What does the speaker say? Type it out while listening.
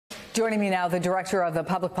Joining me now, the director of the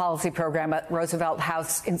public policy program at Roosevelt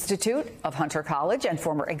House Institute of Hunter College and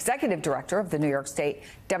former executive director of the New York State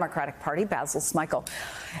Democratic Party, Basil Smikle.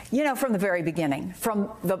 You know, from the very beginning, from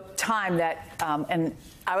the time that, and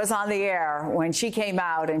I was on the air when she came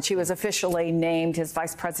out and she was officially named his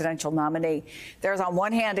vice presidential nominee, there's on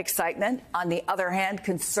one hand excitement, on the other hand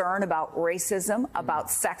concern about racism, about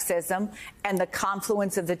sexism, and the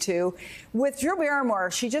confluence of the two. With Drew Barrymore,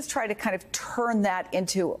 she just tried to kind of turn that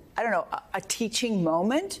into, I don't know, a teaching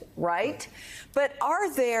moment, right? But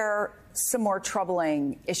are there some more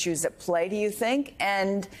troubling issues at play, do you think?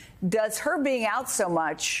 And does her being out so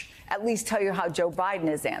much at least tell you how Joe Biden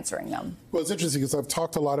is answering them? Well, it's interesting because I've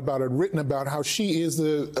talked a lot about it, written about how she is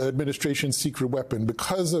the administration's secret weapon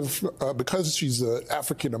because she's an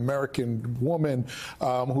African-American woman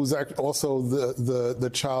who's also the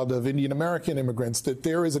child of Indian-American immigrants, that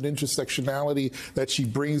there is an intersectionality that she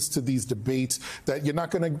brings to these debates that you're not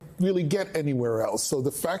going to really get anywhere else. So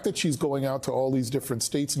the fact that she's going out to all these different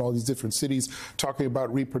states and all these different cities talking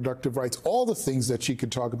about reproductive rights, all the things that she could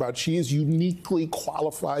talk about, she is uniquely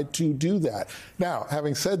qualified to do that. Now,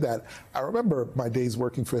 having said that, I remember my days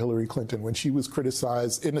working for Hillary Clinton when she was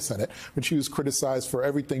criticized in the Senate, when she was criticized for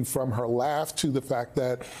everything from her laugh to the fact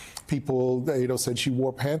that people, said she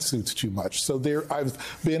wore pantsuits too much. So I've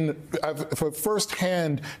for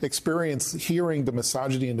firsthand experience hearing the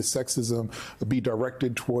misogyny and the sexism be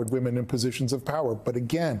directed toward women in positions of power. But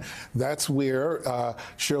again, that's where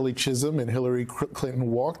Shirley Chisholm and Hillary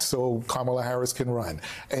Clinton walked, so Kamala Harris can run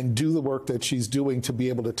and do the work that she's doing to be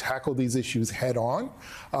able to tackle these issues head on,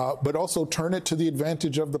 but also turn it to the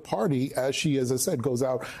advantage of the party as she, as I said, goes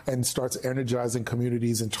out and starts energizing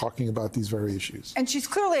communities and talking about these very issues. And she's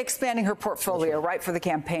clearly expanding her portfolio, right, for the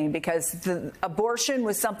campaign, because the abortion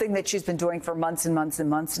was something that she's been doing for months and months and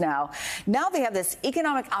months now. Now they have this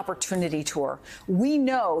economic opportunity tour. We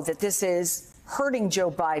know that this is hurting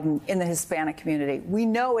Joe Biden in the Hispanic community. We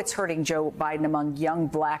know it's hurting Joe Biden among young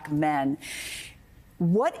black men.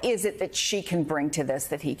 What is it that she can bring to this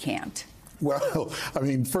that he can't? Well, I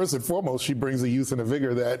mean, first and foremost, she brings a youth and a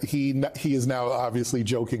vigor that he is now obviously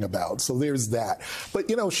joking about. So there's that. But,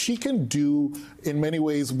 she can do in many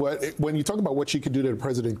ways when you talk about what she can do that the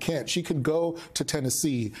president can't, she can go to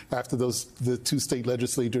Tennessee after the two state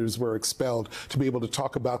legislators were expelled to be able to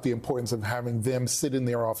talk about the importance of having them sit in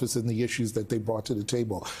their office and the issues that they brought to the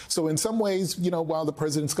table. So in some ways, while the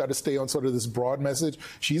president's got to stay on sort of this broad message,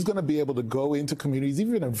 she's going to be able to go into communities,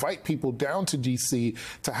 even invite people down to D.C.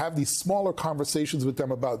 to have these smaller conversations with them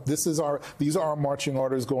about these are our marching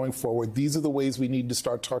orders going forward. These are the ways we need to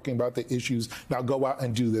start talking about the issues. Now go out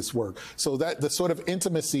and do this work. So that the sort of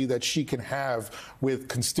intimacy that she can have with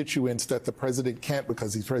constituents that the president can't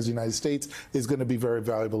because he's president of the United States is going to be very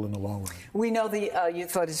valuable in the long run. We know the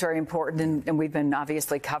youth vote is very important, and we've been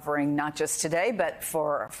obviously covering not just today, but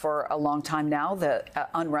for a long time now, the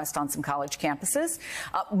unrest on some college campuses.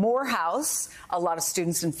 Morehouse, a lot of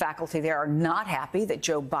students and faculty there are not happy that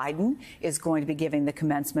Joe Biden is going to be giving the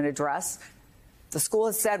commencement address. The school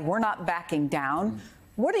has said, we're not backing down.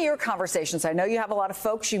 What are your conversations? I know you have a lot of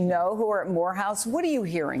folks who are at Morehouse. What are you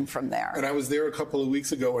hearing from there? And I was there a couple of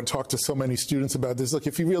weeks ago and talked to so many students about this. Look,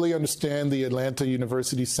 if you really understand the Atlanta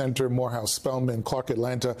University Center, Morehouse, Spelman, Clark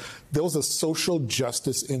Atlanta, those are social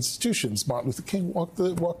justice institutions. Martin Luther King walked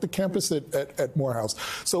the campus at Morehouse.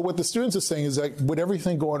 So what the students are saying is that with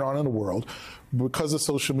everything going on in the world, because of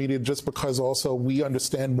social media, just because also we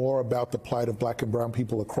understand more about the plight of black and brown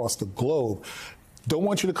people across the globe, don't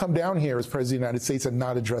want you to come down here as President of the United States and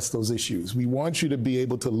not address those issues. We want you to be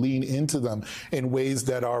able to lean into them in ways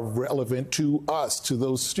that are relevant to us, to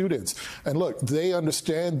those students. And look, they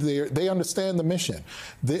understand the mission.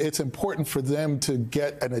 It's important for them to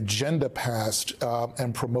get an agenda passed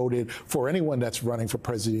and promoted for anyone that's running for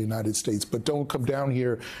President of the United States. But don't come down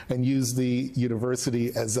here and use the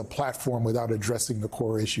university as a platform without addressing the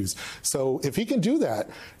core issues. So if he can do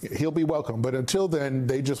that, he'll be welcome. But until then,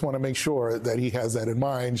 they just want to make sure that he has that in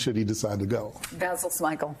mind should he decide to go. Basil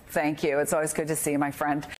Smikle, thank you. It's always good to see you, my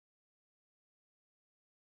friend.